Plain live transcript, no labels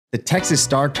The Texas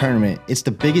Star Tournament. It's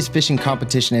the biggest fishing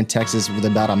competition in Texas with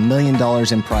about $1 million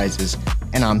in prizes,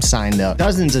 and I'm signed up.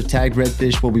 Dozens of tagged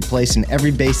redfish will be placed in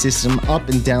every bay system up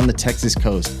and down the Texas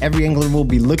coast. Every angler will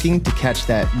be looking to catch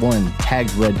that one tagged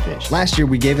redfish. Last year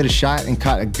we gave it a shot and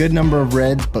caught a good number of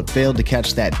reds, but failed to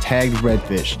catch that tagged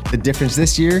redfish. The difference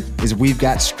this year is we've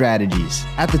got strategies.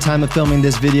 At the time of filming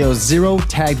this video, 0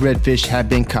 tagged redfish have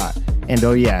been caught. And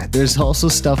oh yeah, there's also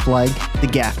stuff like the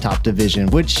gaff top division,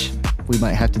 which we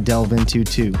might have to delve into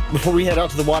too. Before we head out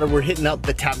to the water, we're hitting up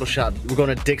the tackle shop. We're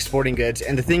going to Dick's Sporting Goods.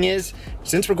 And the thing is,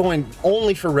 since we're going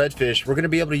only for redfish, we're going to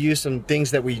be able to use some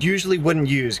things that we usually wouldn't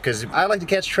use, because I like to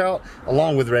catch trout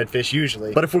along with redfish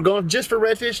usually. But if we're going just for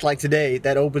redfish, like today,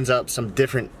 that opens up some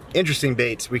different interesting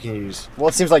baits we can use. Well,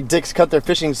 it seems like Dick's cut their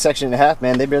fishing section in half,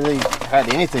 man. They barely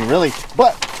had anything really,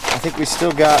 but I think we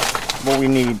still got what we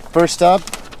need. First up,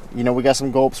 you know, we got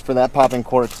some gulps for that popping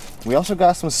cork. We also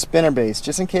got some spinner baits,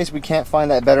 just in case we can't find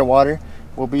that better water.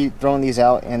 We'll be throwing these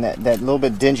out in that little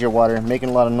bit dingier water, making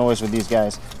a lot of noise with these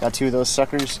guys. Got 2 of those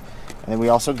suckers, and then we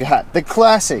also got the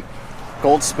classic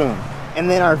gold spoon. And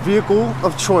then our vehicle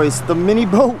of choice, the mini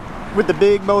boat with the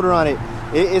big motor on it.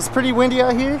 It's pretty windy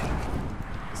out here,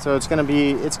 so it's gonna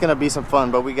be some fun,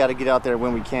 but we gotta get out there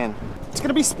when we can. It's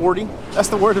gonna be sporty. That's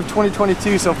the word of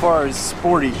 2022 so far, is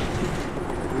sporty.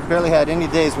 We barely had any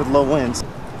days with low winds.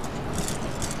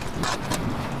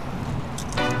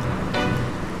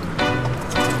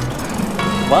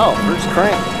 Wow, first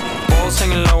crank. Balls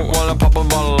hanging low while I pop a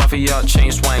bottle off of your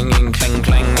chain swinging, clang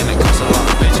clang, and it costs a lot.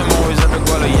 Bitch, I'm always at the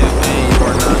guala, yeah, man, you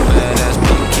are not badass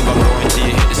beat. Keep on going till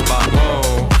you hit the spot.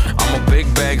 Whoa, I'm a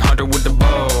big bag hunter with the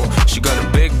bow. She got a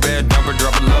big bed, number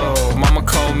drop it low. Mama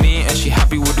called me and she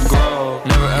happy with the grow.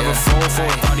 Never ever fall for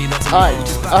a body that's a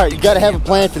all right, you gotta have a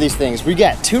plan for these things. We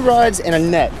got 2 rods and a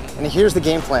net, and here's the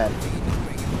game plan.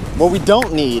 What we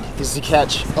don't need is to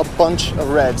catch a bunch of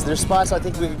reds. There's spots I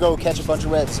think we could go catch a bunch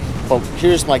of reds, but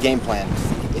here's my game plan.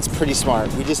 It's pretty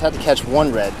smart. We just have to catch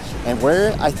 1 red, and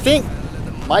where I think,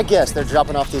 my guess, they're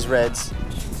dropping off these reds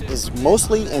is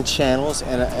mostly in channels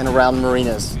and around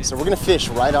marinas. So we're gonna fish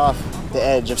right off the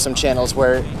edge of some channels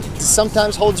where it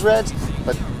sometimes holds reds,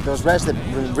 but those reds that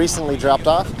recently dropped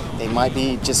off, they might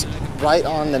be just right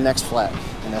on the next flat,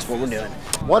 and that's what we're doing.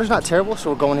 Water's not terrible,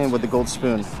 so we're going in with the gold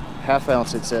spoon. Half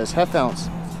ounce, it says, half ounce.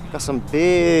 Got some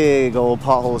big old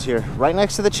potholes here, right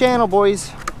next to the channel,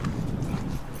 boys.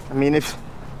 I mean, if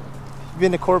you've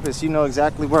been to Corpus, you know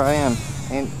exactly where I am.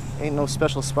 Ain't no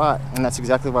special spot, and that's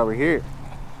exactly why we're here.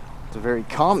 It's a very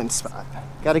common spot.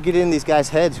 Got to get in these guys'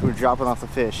 heads who are dropping off the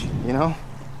fish, you know?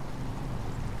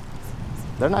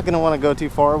 They're not gonna want to go too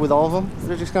far with all of them.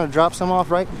 They're just gonna drop some off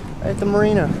right at the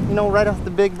marina, you know, right off the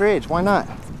big bridge. Why not?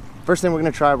 First thing we're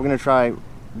gonna try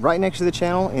right next to the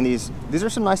channel, and these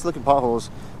are some nice looking potholes,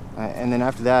 and then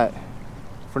after that,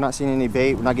 if we're not seeing any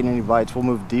bait, we're not getting any bites, we'll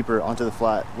move deeper onto the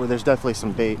flat where there's definitely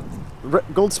some bait.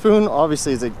 Gold spoon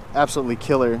obviously is an absolutely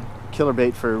killer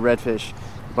bait for redfish,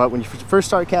 but when you first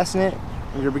start casting it,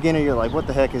 when you're a beginner, you're like, what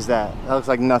the heck is that? That looks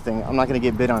like nothing. I'm not gonna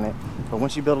get bit on it. But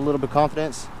once you build a little bit of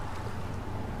confidence,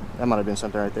 that might have been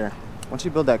something right there. Once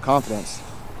you build that confidence,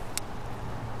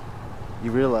 you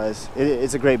realize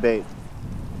it's a great bait.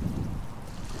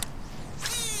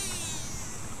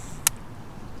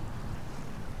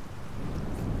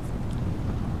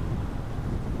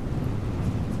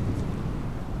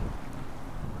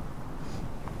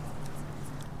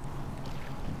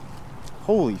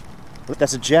 Holy,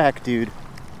 that's a jack, dude.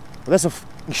 That's a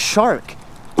shark.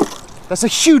 That's a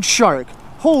huge shark.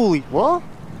 Holy, well,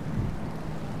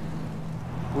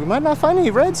 we might not find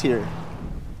any reds here.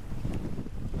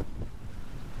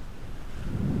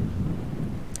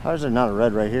 How is there not a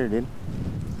red right here, dude?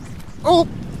 Oh,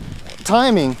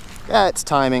 timing. That's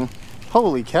timing.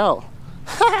 Holy cow.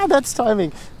 That's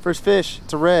timing. First fish,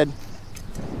 it's a red.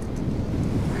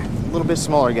 A little bit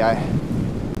smaller guy.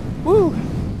 Woo.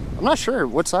 I'm not sure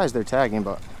what size they're tagging,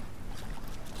 but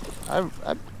I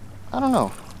don't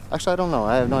know. Actually, I don't know.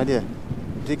 I have no idea.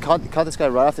 They caught this guy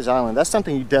right off this island. That's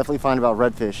something you definitely find about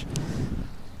redfish.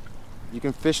 You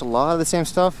can fish a lot of the same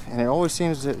stuff, and it always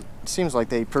seems like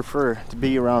they prefer to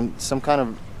be around some kind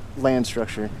of land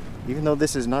structure, even though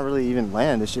this is not really even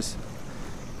land. It's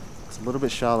a little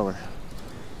bit shallower.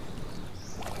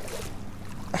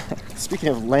 Speaking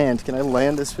of land, can I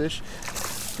land this fish?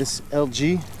 This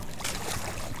LG?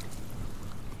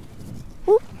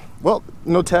 Well,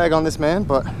 no tag on this man,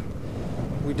 but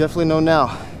we definitely know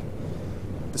now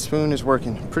the spoon is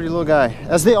working. Pretty little guy,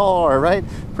 as they all are, right?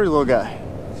 Pretty little guy.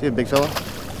 See a big fella?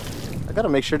 I gotta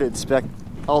make sure to inspect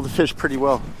all the fish pretty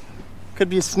well. Could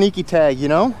be a sneaky tag, you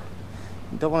know?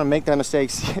 You don't want to make that mistake.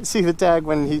 See the tag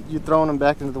when you're throwing them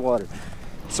back into the water.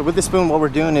 So with this spoon, what we're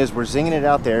doing is we're zinging it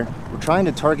out there. We're trying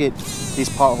to target these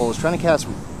potholes, trying to cast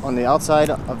on the outside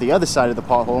of the other side of the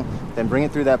pothole, then bring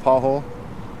it through that pothole.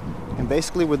 And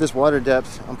basically with this water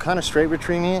depth, I'm kind of straight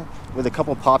retrieving it with a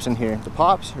couple pops in here. The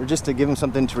pops are just to give them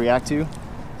something to react to.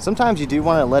 Sometimes you do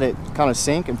want to let it kind of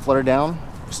sink and flutter down,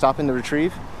 stopping the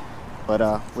retrieve. But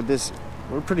with this,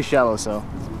 we're pretty shallow, so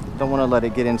don't want to let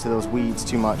it get into those weeds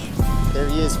too much. There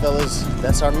he is, fellas.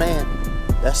 That's our man.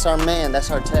 That's our man. That's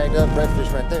our tagged up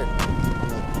redfish right there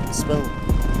on the spoon.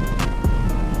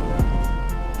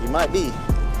 He might be.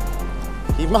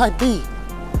 He might be.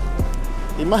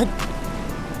 He might.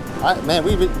 Man,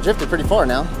 we've drifted pretty far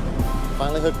now.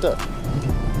 Finally hooked up.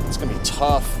 It's gonna be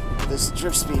tough, this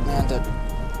drift speed, man, to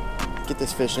get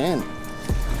this fish in.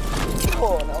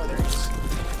 Oh, no, there he is.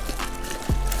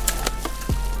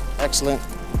 Excellent.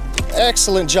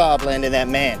 Excellent job landing that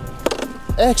man.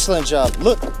 Excellent job.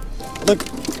 Look. Look.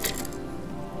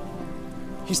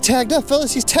 He's tagged up,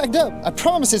 fellas. He's tagged up. I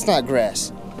promise it's not grass.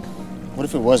 What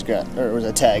if it was grass, or it was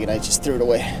a tag and I just threw it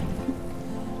away?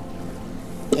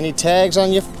 Any tags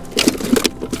on you?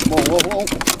 Whoa, whoa, whoa.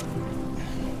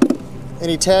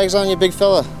 Any tags on you, big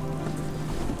fella?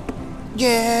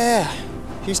 Yeah.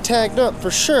 He's tagged up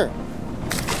for sure.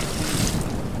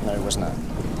 No, he was not.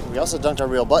 We also dunked our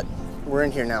reel, but we're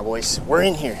in here now, boys. We're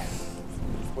in here.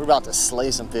 We're about to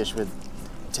slay some fish with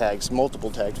tags,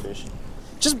 multiple tagged fish.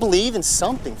 Just believe in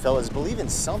something, fellas. Believe in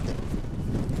something.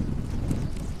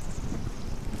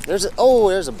 There's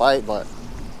a bite, but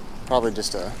probably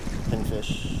just a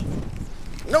pinfish.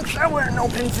 Nope, that weren't no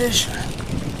pinfish.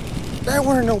 That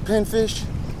weren't no pinfish.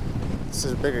 This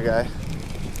is a bigger guy.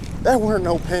 That weren't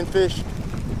no pinfish.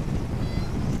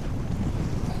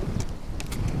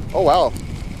 Oh wow.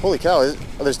 Holy cow, oh,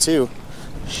 there's two.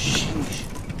 Sheesh.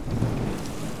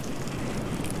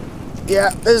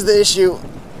 Yeah, this is the issue.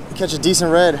 Catch a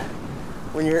decent red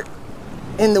when you're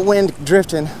in the wind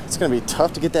drifting. It's gonna be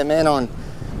tough to get that man on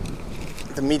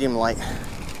the medium light.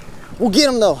 We'll get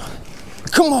him though.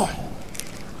 Come on.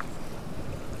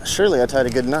 Surely I tied a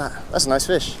good knot. That's a nice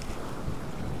fish.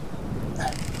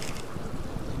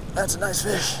 That's a nice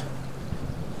fish.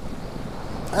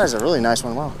 That is a really nice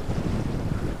one, wow.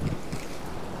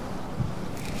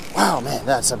 Wow, man,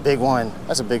 that's a big one.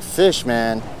 That's a big fish,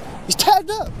 man. He's tagged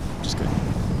up. Just kidding.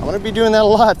 I'm gonna be doing that a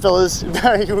lot, fellas.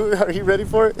 Are you ready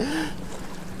for it?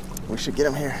 We should get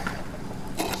him here.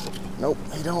 Nope,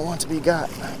 he don't want to be got.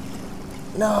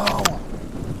 No.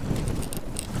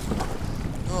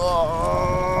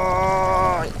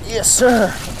 Oh, yes,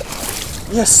 sir.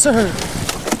 Yes, sir.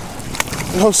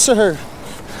 No, sir.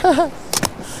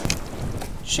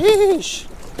 Sheesh.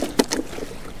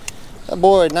 That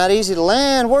boy, not easy to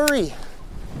land. Worry.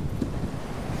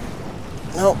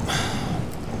 Nope.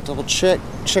 Double check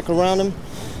around him.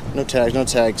 No tags, no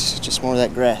tags. Just more of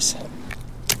that grass.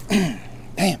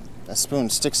 Damn, that spoon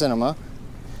sticks in him, huh?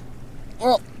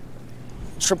 Well,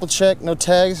 triple check, no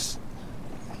tags.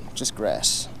 Just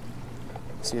grass.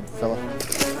 See you, fella.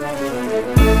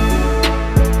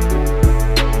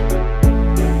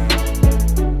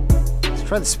 Let's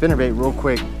try the spinnerbait real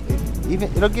quick.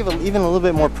 It'll give even a little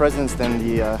bit more presence than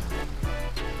the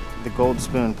gold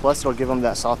spoon. Plus, it'll give them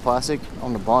that soft plastic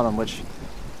on the bottom, which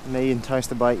may entice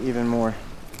the bite even more.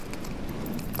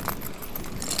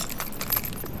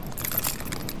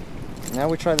 Now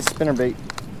we try the spinnerbait.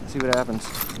 See what happens.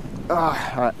 All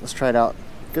right, let's try it out.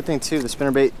 Good thing too, the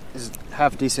spinnerbait is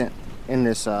half decent in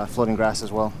this floating grass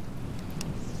as well.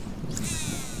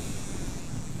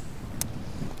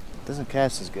 Doesn't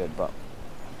cast as good, but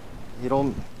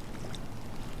it'll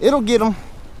get them.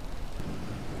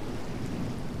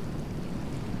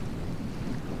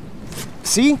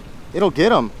 See? It'll get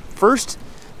them. First,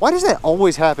 why does that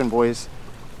always happen, boys?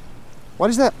 Why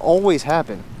does that always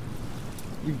happen?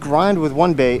 You grind with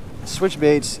one bait, switch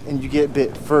baits, and you get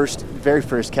bit first, very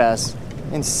first cast.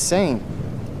 Insane.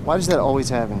 Why does that always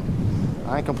happen?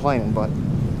 I ain't complaining, but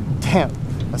damn,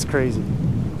 that's crazy.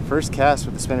 First cast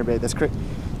with the spinnerbait, that's crazy.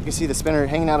 You can see the spinner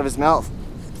hanging out of his mouth.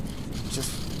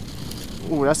 Just,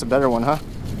 ooh, that's a better one, huh?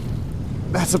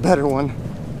 That's a better one.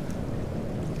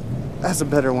 That's a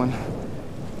better one.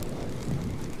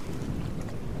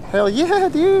 Hell yeah,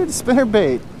 dude,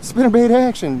 spinnerbait. Spinnerbait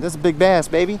action. That's a big bass,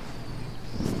 baby.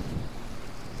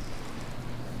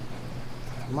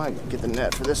 I might get the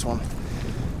net for this one.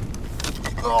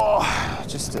 Oh,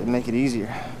 just to make it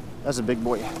easier. That's a big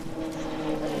boy.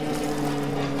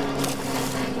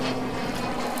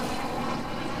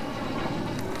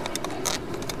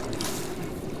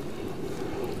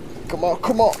 Come on,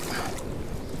 come on.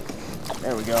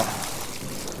 There we go.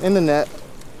 In the net.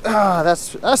 Ah,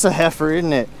 that's a heifer,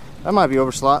 isn't it? That might be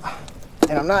overslot.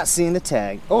 And I'm not seeing the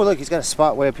tag. Oh, look, he's got a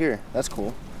spot way up here. That's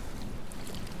cool.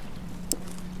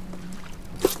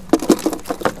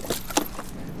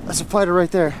 That's a fighter right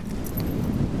there.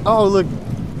 Oh, look,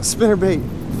 a spinnerbait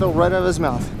fell right out of his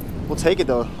mouth. We'll take it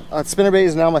though. Spinnerbait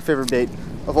is now my favorite bait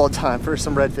of all time for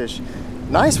some redfish.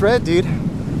 Nice red, dude.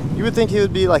 You would think he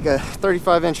would be like a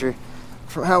 35 incher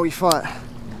from how we fought.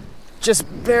 Just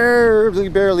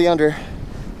barely under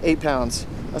 8 pounds.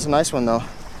 That's a nice one though.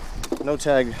 No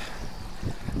tag.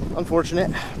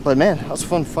 Unfortunate, but man, that was a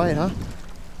fun fight, huh?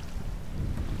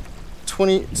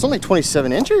 It's only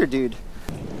 27 incher, dude.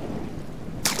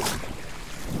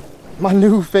 My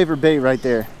new favorite bait right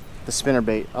there, the spinner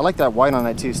bait. I like that white on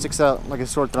it too, sticks out like a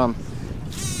sore thumb.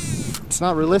 It's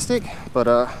not realistic, but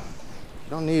you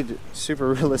don't need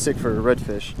super realistic for a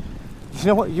redfish. You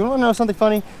know what, you wanna know something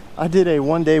funny? I did a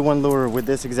 1 day 1 lure with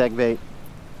this exact bait,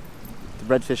 the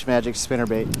Redfish Magic spinner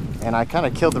bait, and I kind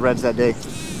of killed the reds that day.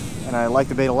 And I liked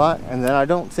the bait a lot, and then I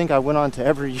don't think I went on to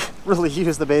ever really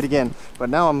use the bait again. But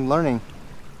now I'm learning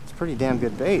it's a pretty damn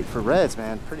good bait for reds,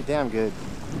 man. Pretty damn good.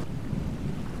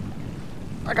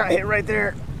 I got hit right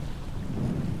there.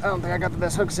 I don't think I got the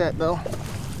best hook set though.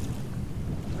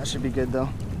 That should be good though.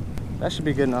 That should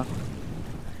be good enough.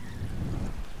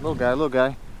 Little guy, little guy.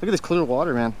 Look at this clear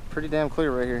water, man. Pretty damn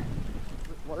clear right here.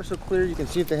 Water's so clear you can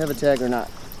see if they have a tag or not.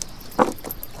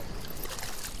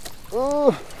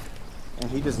 Oh, and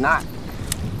he does not.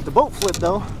 The boat flip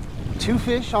though. 2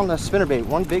 fish on the spinnerbait.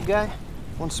 1 big guy,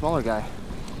 1 smaller guy.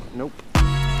 Nope.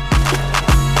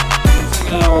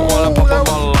 Low while I pop a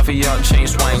bottle off of your chain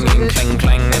swinging, clang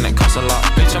clang, and it costs a lot.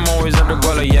 Bitch, I'm always at the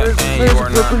guala, yeah, and you are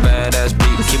not badass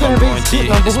beat. Keep on going till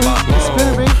you hit the spot.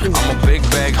 Whoa, I'm a big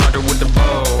bag hunter with the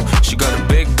bow. She got a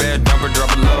big bed, dumper, drop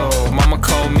it low. Mama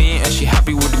called me and she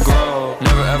happy with the grow.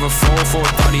 Never ever fall for a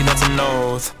thotty, that's an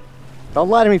oath. Don't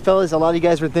lie to me, fellas. A lot of you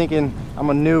guys were thinking I'm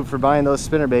a noob for buying those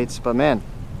spinner baits, but man,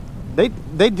 they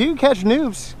do catch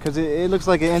noobs because it looks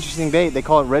like an interesting bait. They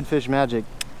call it Redfish Magic.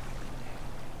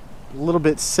 A little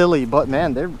bit silly, but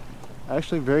man, they're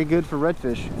actually very good for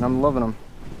redfish, and I'm loving them.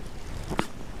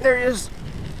 There he is.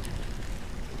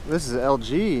 This is an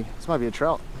LG. This might be a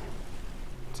trout.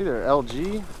 It's either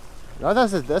LG. Oh,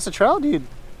 that's a trout, dude.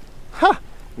 Ha!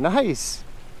 Nice.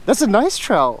 That's a nice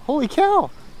trout. Holy cow!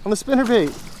 On the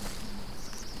spinnerbait.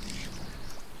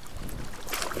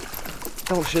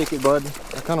 Don't shake it, bud.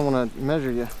 I kind of want to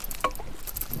measure you.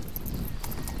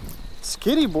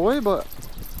 Skitty boy, but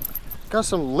got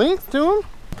some length to him.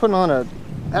 Putting on an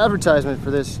advertisement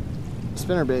for this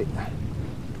spinnerbait.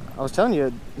 I was telling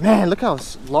you, man, look how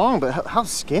long, but how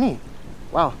skinny.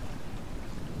 Wow.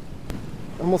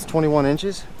 Almost 21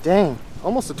 inches. Dang,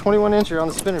 almost a 21 incher on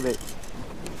the spinnerbait.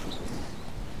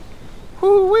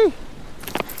 Whoo-wee.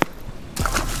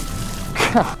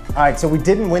 Alright, so we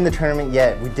didn't win the tournament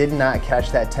yet. We did not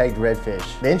catch that tagged redfish.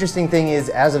 The interesting thing is,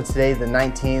 as of today, the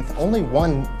 19th, only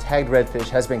 1 tagged redfish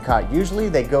has been caught. Usually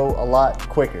they go a lot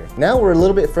quicker. Now we're a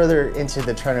little bit further into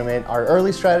the tournament. Our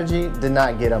early strategy did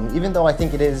not get them, even though I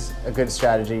think it is a good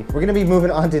strategy. We're gonna be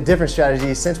moving on to different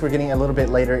strategies since we're getting a little bit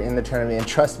later in the tournament, and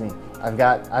trust me, I've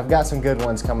got some good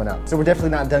ones coming up. So we're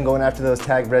definitely not done going after those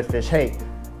tagged redfish. Hey,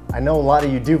 I know a lot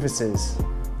of you doofuses.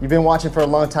 You've been watching for a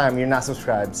long time and you're not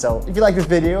subscribed. So if you like this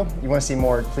video, you want to see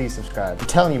more, please subscribe. I'm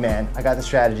telling you, man, I got the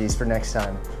strategies for next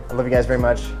time. I love you guys very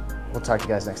much. We'll talk to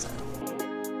you guys next time.